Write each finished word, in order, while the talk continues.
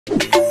Hello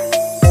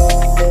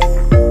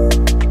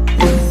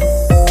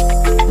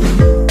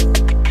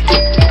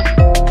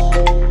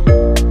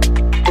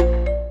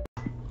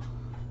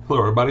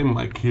everybody,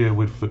 Mike here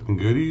with Flipping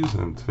Goodies,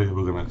 and today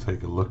we're going to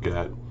take a look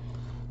at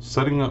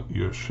setting up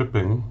your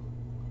shipping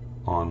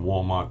on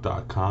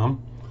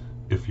Walmart.com.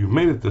 If you've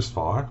made it this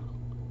far,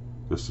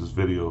 this is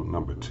video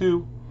number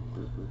 2,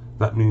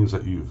 that means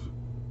that you've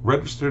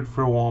registered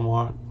for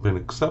Walmart, been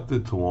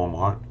accepted to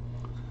Walmart.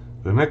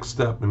 The next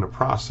step in the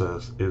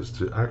process is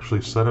to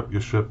actually set up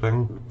your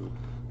shipping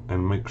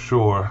and make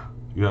sure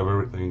you have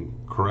everything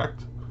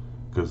correct,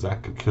 because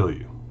that could kill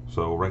you.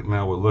 So right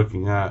now we're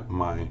looking at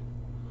my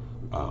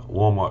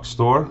Walmart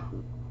store,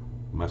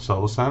 my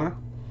seller center,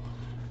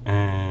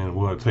 and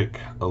we're going to take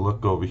a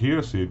look over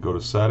here. So you go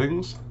to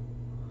settings,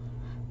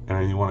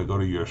 and you want to go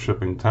to your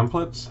shipping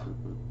templates,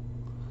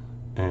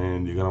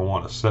 and you're going to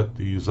want to set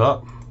these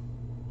up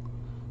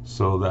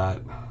so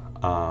that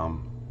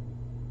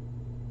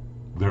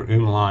they're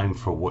in line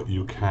for what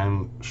you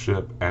can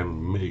ship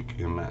and make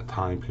in that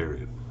time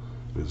period.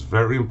 It's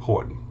very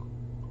important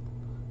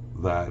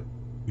that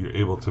you're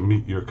able to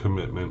meet your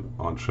commitment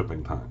on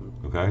shipping time.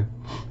 Okay,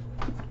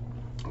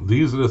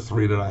 these are the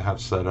 3 that I have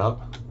set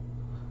up.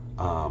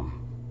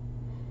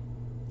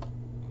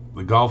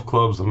 The golf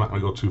clubs I'm not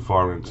going to go too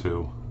far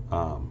into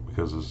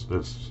because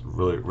it's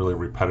really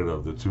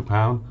repetitive, the 2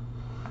 pound.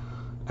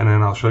 And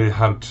then I'll show you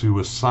how to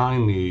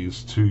assign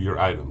these to your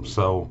items.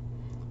 So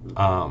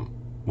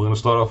we're going to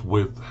start off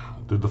with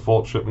the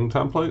default shipping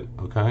template,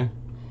 okay?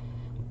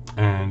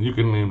 And you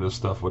can name this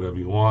stuff whatever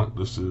you want.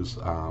 This is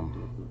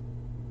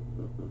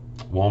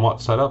Walmart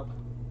setup.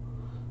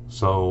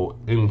 So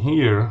in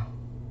here,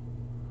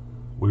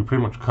 we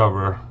pretty much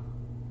cover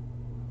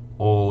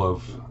all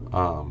of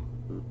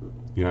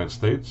the United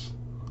States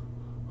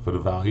for the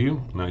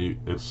value. Now you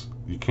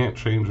can't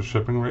change the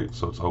shipping rate,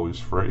 so it's always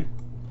free.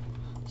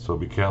 So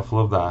be careful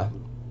of that.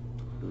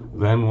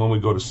 Then when we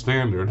go to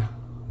standard,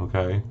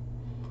 okay,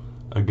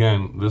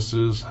 again, this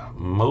is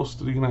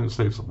most of the United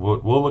States. We'll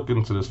look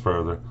into this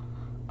further.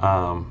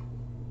 5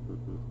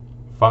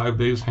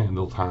 days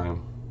handle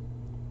time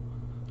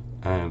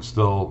and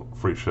still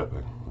free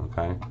shipping,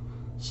 okay?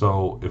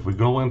 So if we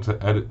go in to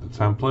edit the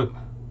template,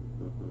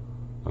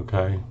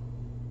 okay,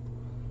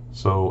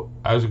 so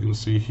as you can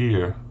see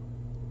here,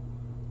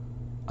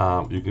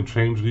 you can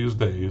change these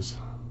days.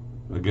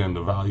 Again,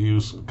 the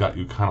values got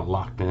you kind of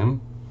locked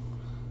in,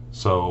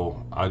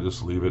 so I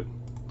just leave it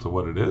to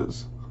what it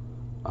is.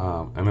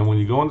 And then when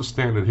you go into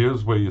standard,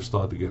 here's where you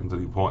start to get into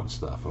the important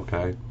stuff,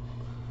 okay?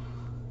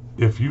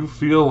 If you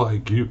feel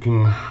like you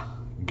can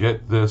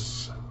get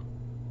this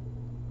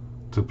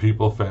to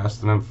people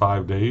faster than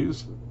 5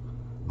 days,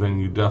 then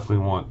you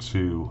definitely want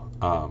to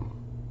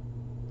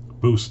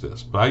boost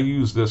this. But I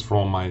use this for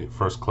all my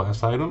first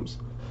class items,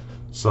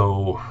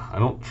 so I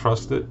don't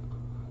trust it,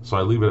 so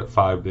I leave it at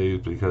 5 days,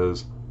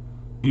 because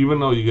even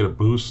though you get a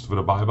boost for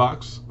the buy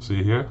box,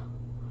 see here,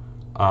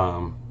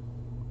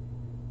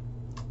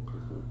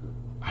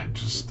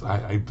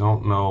 I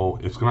don't know,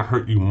 it's going to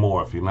hurt you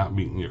more if you're not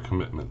meeting your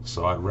commitment.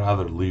 So I'd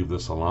rather leave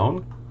this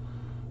alone,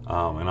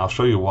 and I'll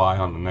show you why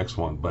on the next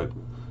one. But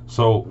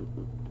so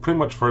pretty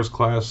much first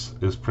class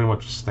is pretty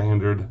much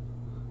standard.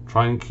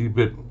 Try and keep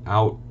it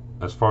out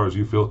as far as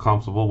you feel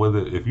comfortable with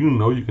it. If you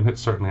know you can hit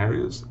certain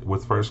areas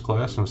with first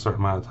class in a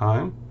certain amount of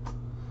time,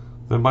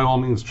 then by all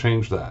means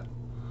change that.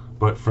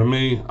 But for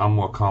me, I'm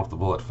more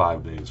comfortable at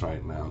 5 days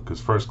right now, because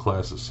first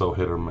class is so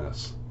hit or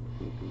miss.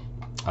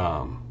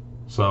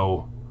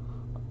 So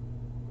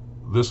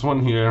this one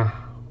here,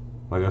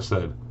 like I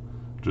said,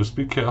 just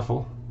be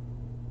careful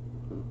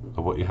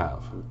of what you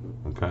have,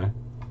 okay?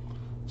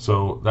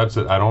 So that's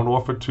it. I don't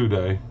offer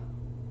 2-day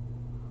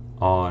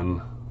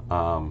on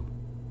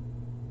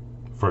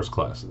first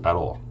class at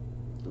all.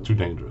 Too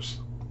dangerous.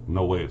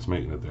 No way it's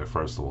making it there,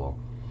 first of all.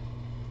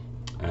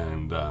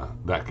 And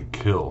that could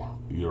kill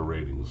your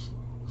ratings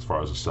as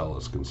far as the seller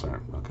is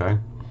concerned, okay?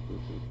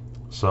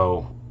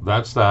 So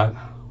that's that,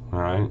 all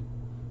right?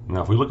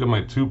 Now if we look at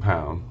my 2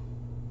 pound,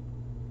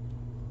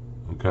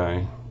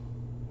 okay,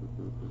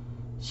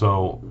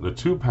 so the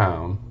 2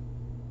 pound,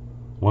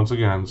 once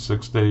again,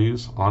 6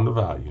 days on the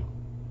value,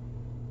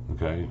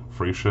 okay,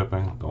 free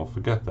shipping, don't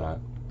forget that,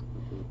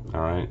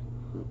 all right,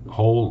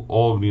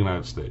 all of the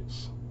United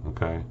States,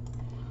 okay.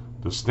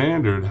 The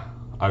standard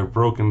I've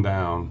broken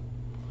down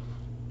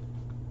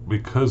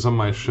because of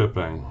my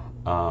shipping.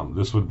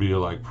 This would be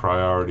like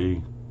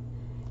priority,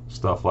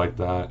 stuff like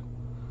that.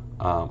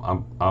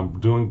 I'm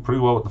doing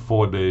pretty well with the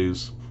 4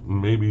 days.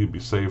 Maybe it'd be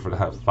safer to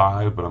have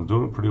 5, but I'm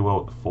doing pretty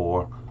well with the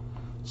 4.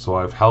 So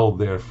I've held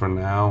there for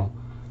now.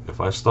 If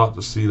I start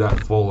to see that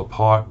fall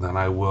apart, then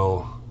I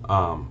will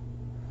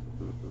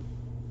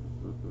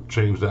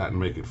change that and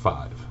make it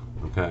 5.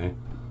 Okay,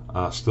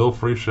 still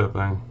free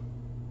shipping,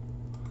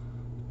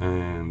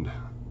 and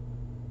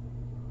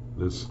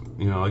this,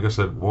 you know, like I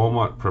said,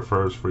 Walmart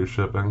prefers free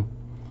shipping.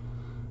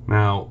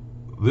 Now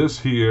this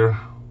here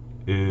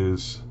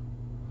is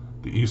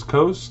the East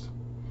Coast.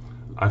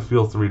 I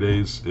feel 3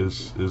 days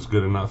is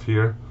good enough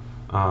here.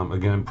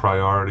 Again,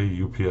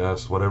 priority,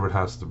 UPS, whatever it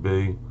has to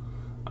be,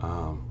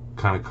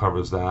 kind of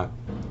covers that.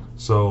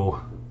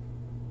 So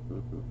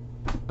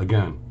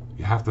again,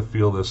 you have to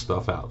feel this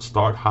stuff out.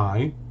 Start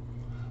high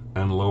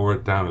and lower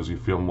it down as you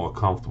feel more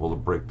comfortable to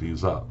break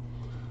these up.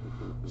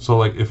 So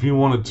like if you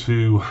wanted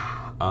to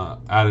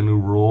add a new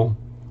rule,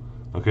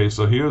 okay,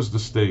 so here's the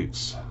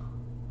states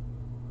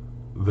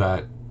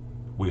that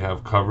we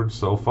have covered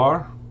so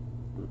far,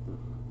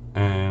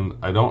 and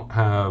I don't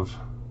have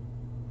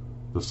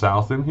the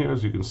South in here,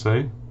 as you can see,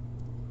 and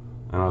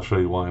I'll show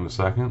you why in a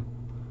second.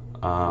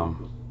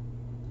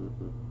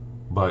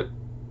 But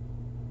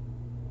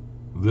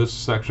this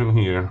section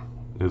here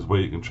is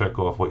where you can check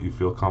off what you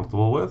feel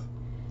comfortable with,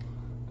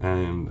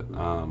 and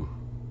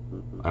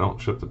I don't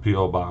ship the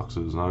PO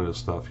boxes, none of this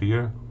stuff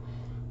here,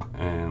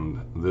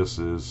 and this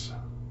is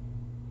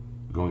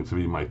going to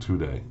be my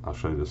 2-day. I'll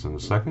show you this in a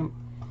second.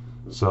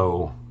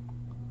 So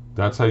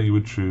that's how you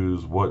would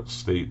choose what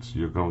states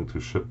you're going to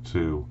ship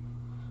to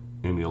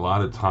in the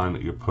allotted time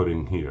that you're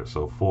putting here.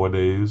 So 4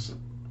 days,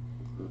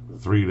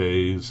 3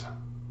 days,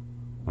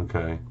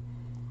 okay,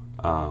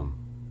 and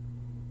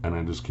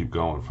then just keep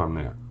going from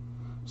there.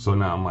 So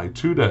now my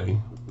 2-day,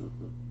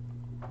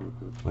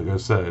 like I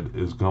said,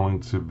 is going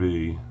to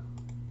be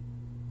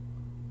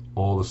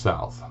all the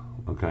South,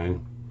 okay.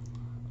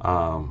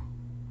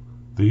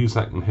 These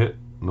I can hit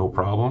no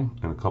problem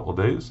in a couple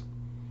days,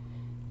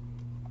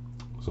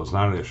 so it's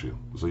not an issue.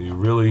 So you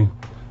really,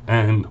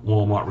 and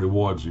Walmart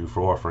rewards you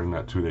for offering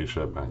that 2-day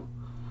shipping.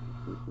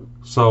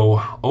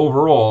 So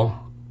overall,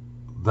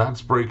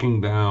 that's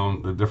breaking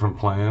down the different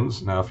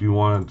plans. Now if you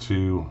wanted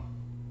to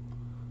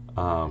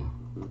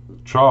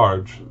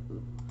charge,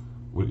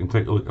 we can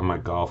take a look at my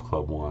golf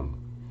club one.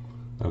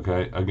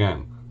 Okay,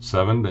 again,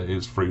 7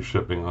 days free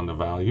shipping on the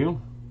value,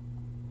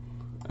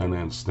 and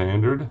then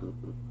standard,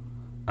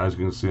 as you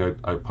can see,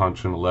 I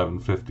punch in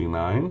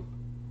 $11.59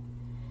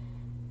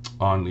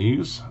 on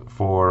these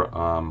for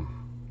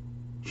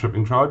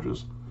shipping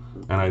charges,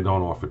 and I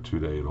don't offer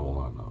 2-day at all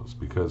on those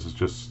because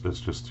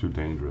it's just too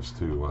dangerous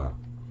to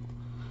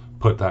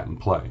put that in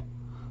play.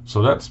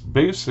 So that's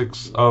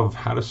basics of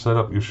how to set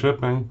up your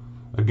shipping.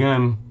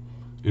 Again,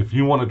 if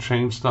you want to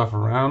change stuff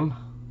around,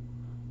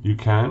 you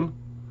can,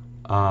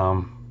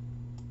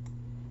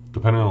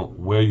 depending on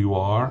where you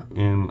are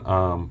in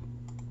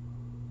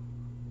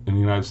the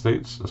United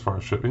States as far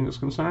as shipping is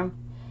concerned.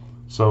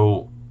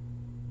 So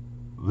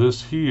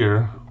this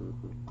here,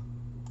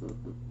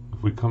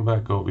 if we come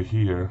back over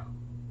here,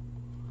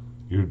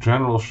 your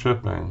general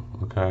shipping,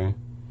 okay,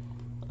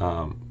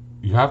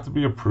 you have to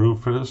be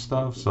approved for this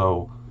stuff.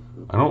 So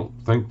I don't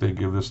think they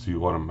give this to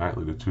you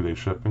automatically, the 2-day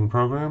shipping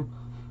program.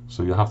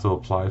 So you have to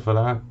apply for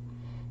that.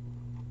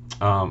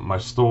 My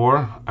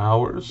store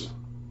hours,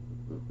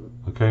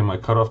 okay, my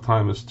cutoff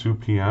time is 2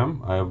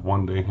 p.m. I have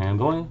 1-day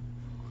handling,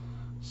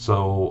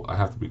 so I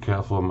have to be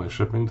careful of my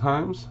shipping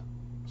times.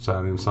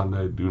 Saturday and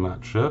Sunday I do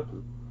not ship.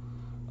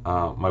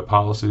 My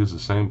policy is the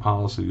same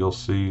policy you'll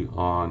see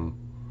on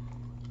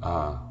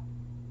my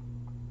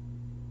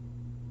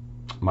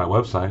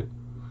website.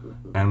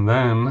 And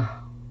then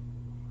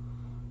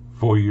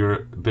for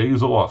your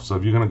days off, so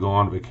if you're going to go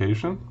on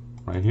vacation,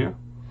 right here,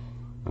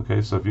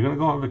 okay, so if you're going to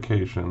go on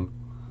vacation,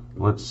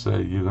 let's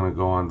say you're going to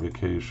go on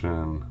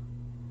vacation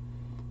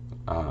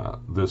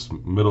this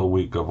middle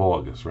week of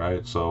August,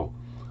 right? So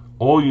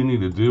all you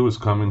need to do is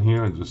come in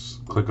here and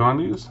just click on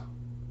these,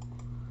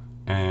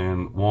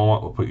 and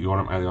Walmart will put you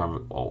automatically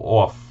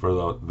off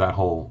for that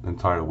whole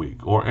entire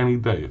week, or any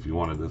day if you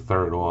wanted the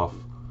 3rd off,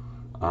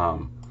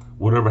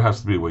 whatever it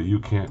has to be where you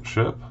can't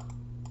ship.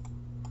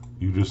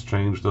 You just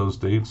change those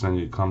dates and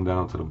you come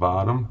down to the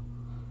bottom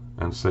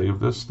and save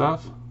this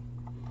stuff,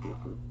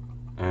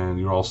 and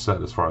you're all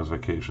set as far as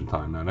vacation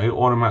time. Now they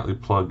automatically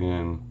plug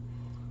in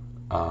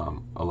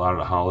a lot of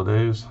the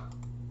holidays,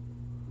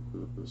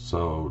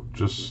 so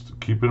just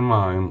keep in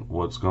mind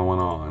what's going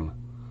on.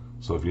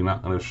 So if you're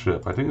not going to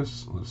ship, I think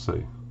it's, let's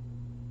see,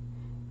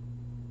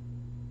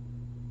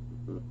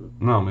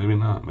 no, maybe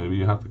not, maybe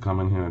you have to come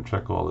in here and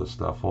check all this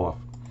stuff off,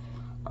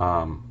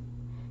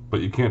 but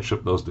you can't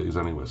ship those days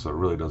anyway, so it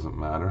really doesn't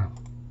matter.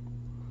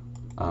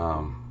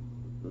 But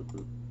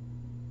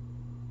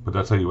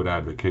that's how you would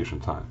add vacation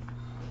time.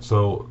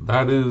 So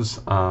that is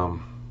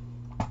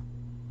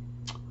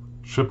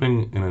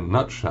shipping in a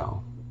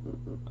nutshell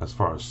as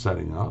far as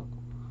setting up.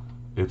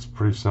 It's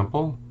pretty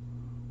simple.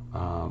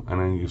 And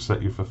then you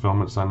set your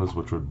fulfillment centers,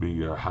 which would be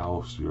your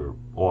house, your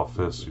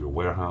office, your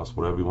warehouse,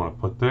 whatever you want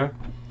to put there.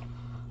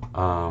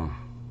 And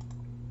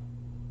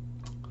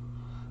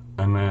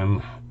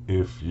then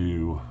if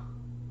you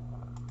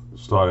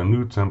start a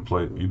new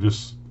template, you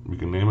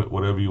can name it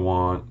whatever you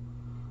want,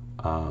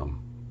 and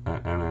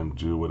then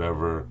do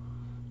whatever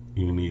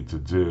you need to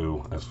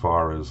do as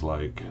far as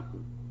like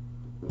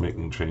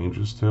making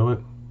changes to it.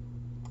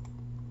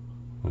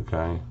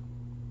 Okay,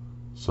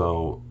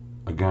 so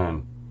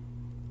again,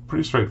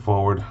 pretty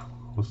straightforward.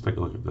 Let's take a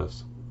look at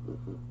this.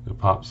 It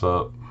pops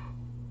up.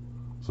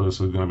 So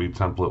this is going to be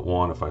template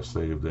 1 if I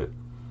saved it.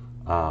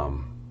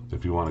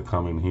 If you want to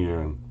come in here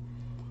and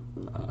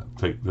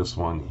Take this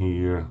one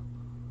here.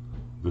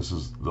 This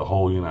is the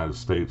whole United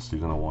States.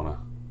 You're going to want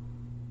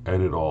to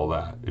edit all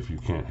that if you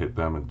can't hit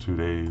them in 2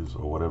 days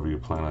or whatever you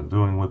plan on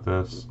doing with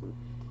this.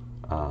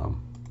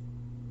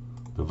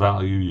 The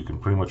value, you can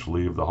pretty much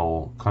leave the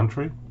whole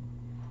country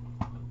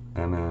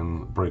and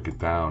then break it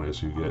down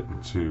as you get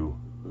into,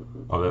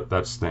 oh,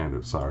 that's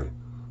standard, sorry.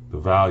 The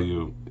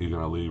value, you're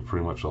going to leave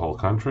pretty much the whole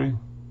country.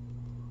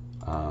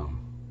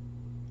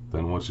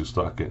 Then once you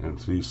start getting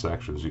into these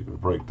sections, you can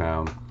break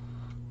down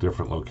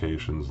different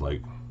locations.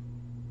 Like,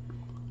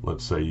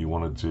 let's say you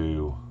want to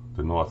do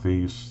the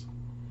Northeast,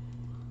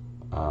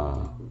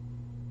 the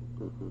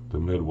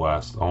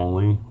Midwest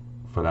only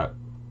for that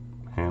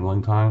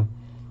handling time.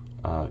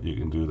 You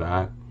can do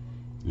that.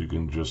 You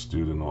can just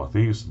do the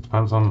Northeast. It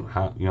depends on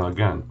how,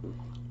 again,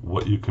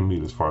 what you can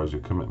meet as far as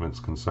your commitment's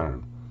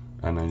concerned.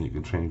 And then you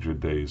can change your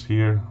days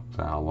here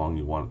to how long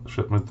you want the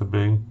shipment to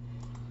be.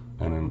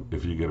 And then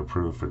if you get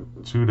approved for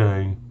 2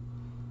 day,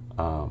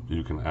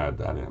 you can add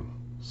that in.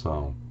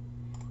 So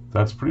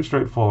that's pretty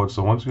straightforward.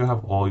 So once you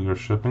have all your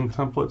shipping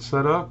templates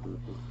set up,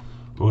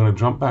 we're going to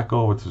jump back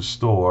over to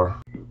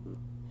store.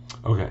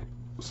 Okay,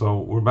 so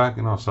we're back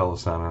in our seller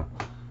center,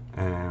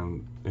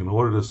 and in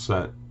order to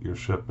set your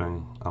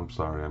shipping, I'm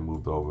sorry, I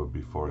moved over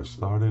before I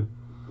started.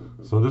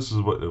 So this is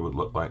what it would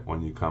look like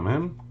when you come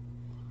in.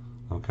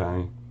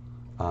 Okay,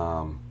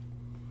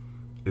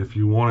 if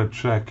you want to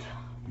check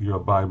your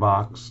buy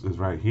box is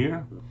right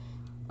here.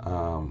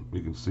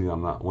 You can see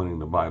I'm not winning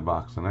the buy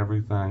box and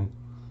everything.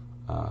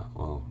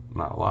 Well,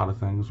 not a lot of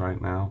things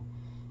right now,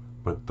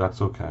 but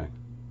that's okay.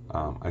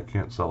 I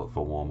can't sell it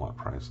for Walmart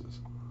prices,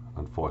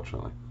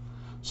 unfortunately.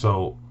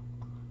 So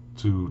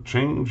to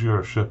change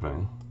your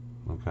shipping,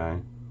 okay,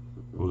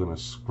 we're going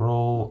to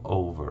scroll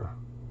over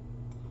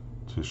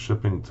to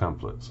shipping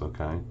templates,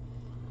 okay?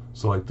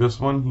 So like this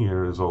one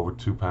here is over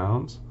 2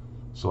 pounds.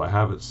 So I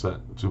have it set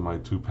to my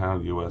 2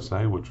 pound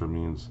USA, which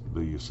means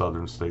the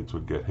southern states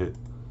would get hit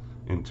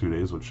in 2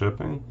 days with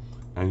shipping.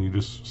 And you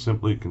just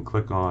simply can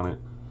click on it,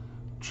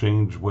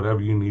 change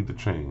whatever you need to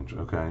change,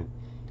 okay?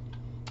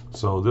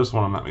 So this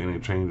one I'm not making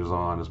any changes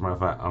on. As a matter of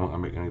fact, I'm not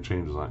going to make any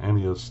changes on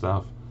any of this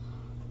stuff.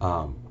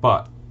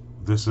 But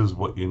this is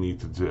what you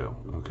need to do,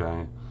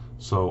 okay?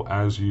 So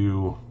as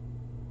you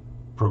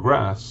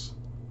progress,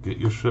 get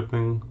your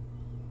shipping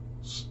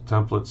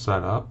template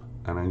set up,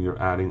 and then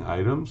you're adding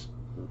items.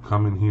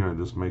 Come in here and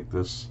just make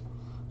this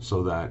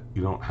so that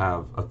you don't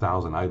have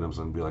 1,000 items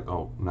and be like,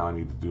 oh, now I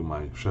need to do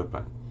my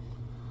shipping.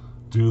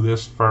 Do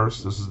this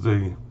first. This is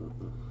in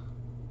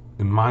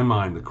my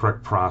mind, the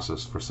correct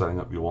process for setting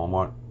up your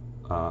Walmart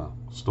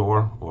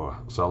store or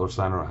seller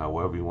center, or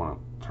however you want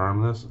to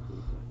term this.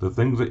 The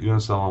things that you're going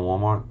to sell on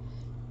Walmart,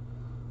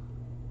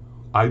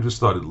 I just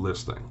started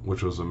listing,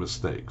 which was a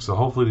mistake. So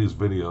hopefully these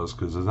videos,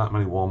 because there's not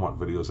many Walmart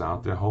videos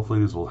out there,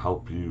 hopefully these will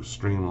help you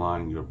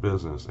streamline your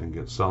business and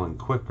get selling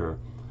quicker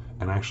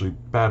and actually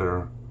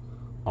better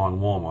on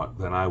Walmart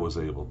than I was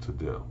able to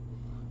do.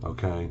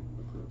 Okay?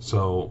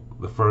 So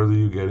the further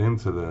you get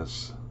into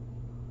this,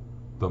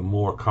 the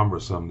more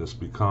cumbersome this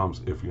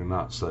becomes if you're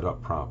not set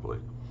up properly.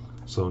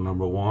 So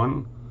number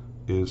one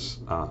is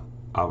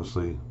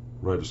obviously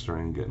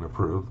registering and getting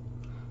approved.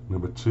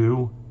 Number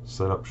two,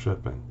 set up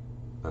shipping.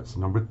 That's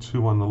number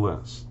 2 on the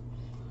list.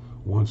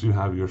 Once you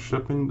have your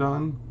shipping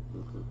done,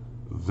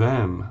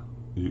 then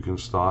you can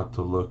start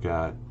to look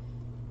at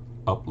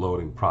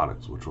uploading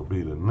products, which will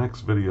be the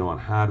next video on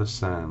how to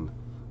send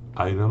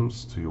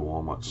items to your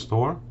Walmart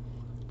store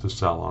to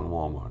sell on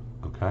Walmart,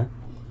 okay?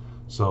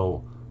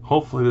 So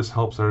hopefully this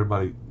helps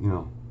everybody,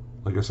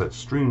 like I said,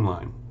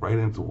 streamline right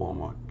into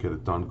Walmart, get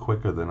it done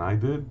quicker than I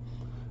did,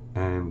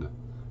 and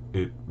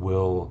it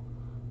will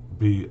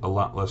be a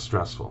lot less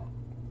stressful.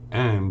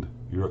 And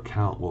your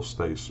account will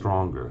stay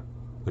stronger.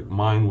 Like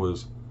mine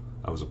was,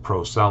 I was a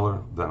pro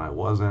seller, then I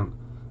wasn't.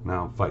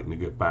 Now I'm fighting to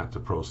get back to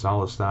pro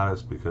seller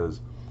status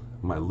because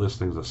my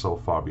listings are so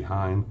far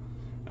behind,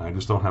 and I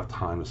just don't have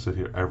time to sit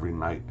here every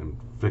night and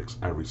fix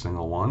every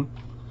single one.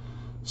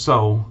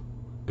 So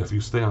if you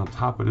stay on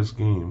top of this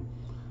game,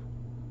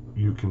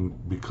 you can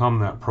become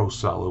that pro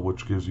seller,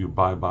 which gives you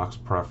buy box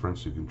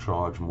preference. You can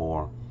charge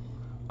more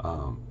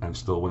and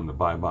still win the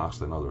buy box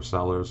than other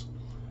sellers.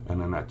 And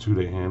then that 2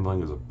 day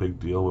handling is a big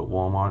deal with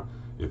Walmart.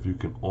 If you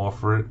can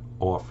offer it,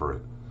 offer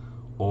it.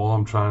 All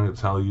I'm trying to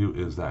tell you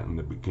is that in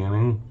the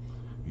beginning,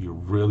 you're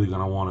really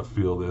going to want to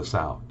feel this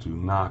out. Do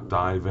not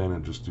dive in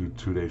and just do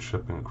 2 day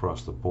shipping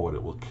across the board.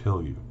 It will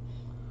kill you.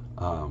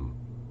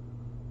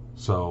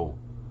 So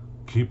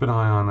keep an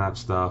eye on that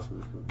stuff.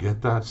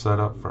 Get that set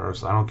up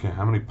first. I don't care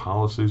how many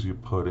policies you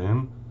put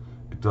in.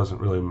 It doesn't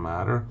really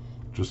matter.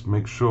 Just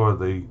make sure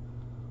they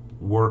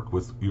work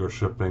with your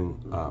shipping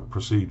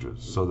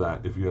procedures, so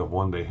that if you have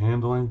 1 day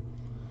handling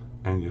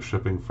and you're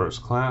shipping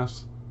first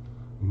class,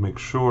 make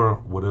sure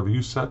whatever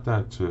you set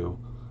that to,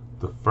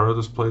 the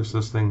furthest place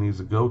this thing needs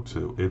to go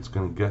to, it's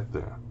going to get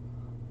there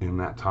in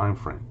that time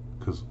frame,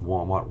 because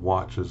Walmart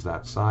watches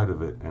that side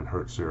of it and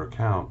hurts your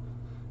account.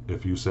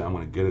 If you say I'm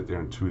going to get it there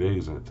in 2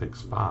 days and it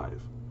takes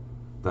 5,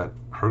 that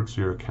hurts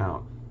your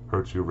account,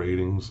 hurts your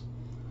ratings,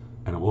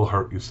 and it will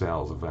hurt your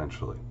sales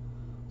eventually.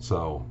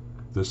 So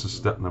this is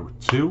step number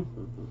 2.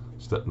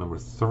 Step number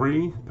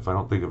 3, if I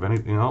don't think of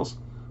anything else,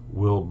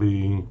 will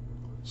be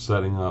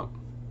setting up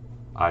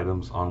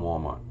items on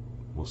Walmart.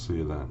 We'll see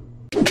you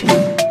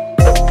then.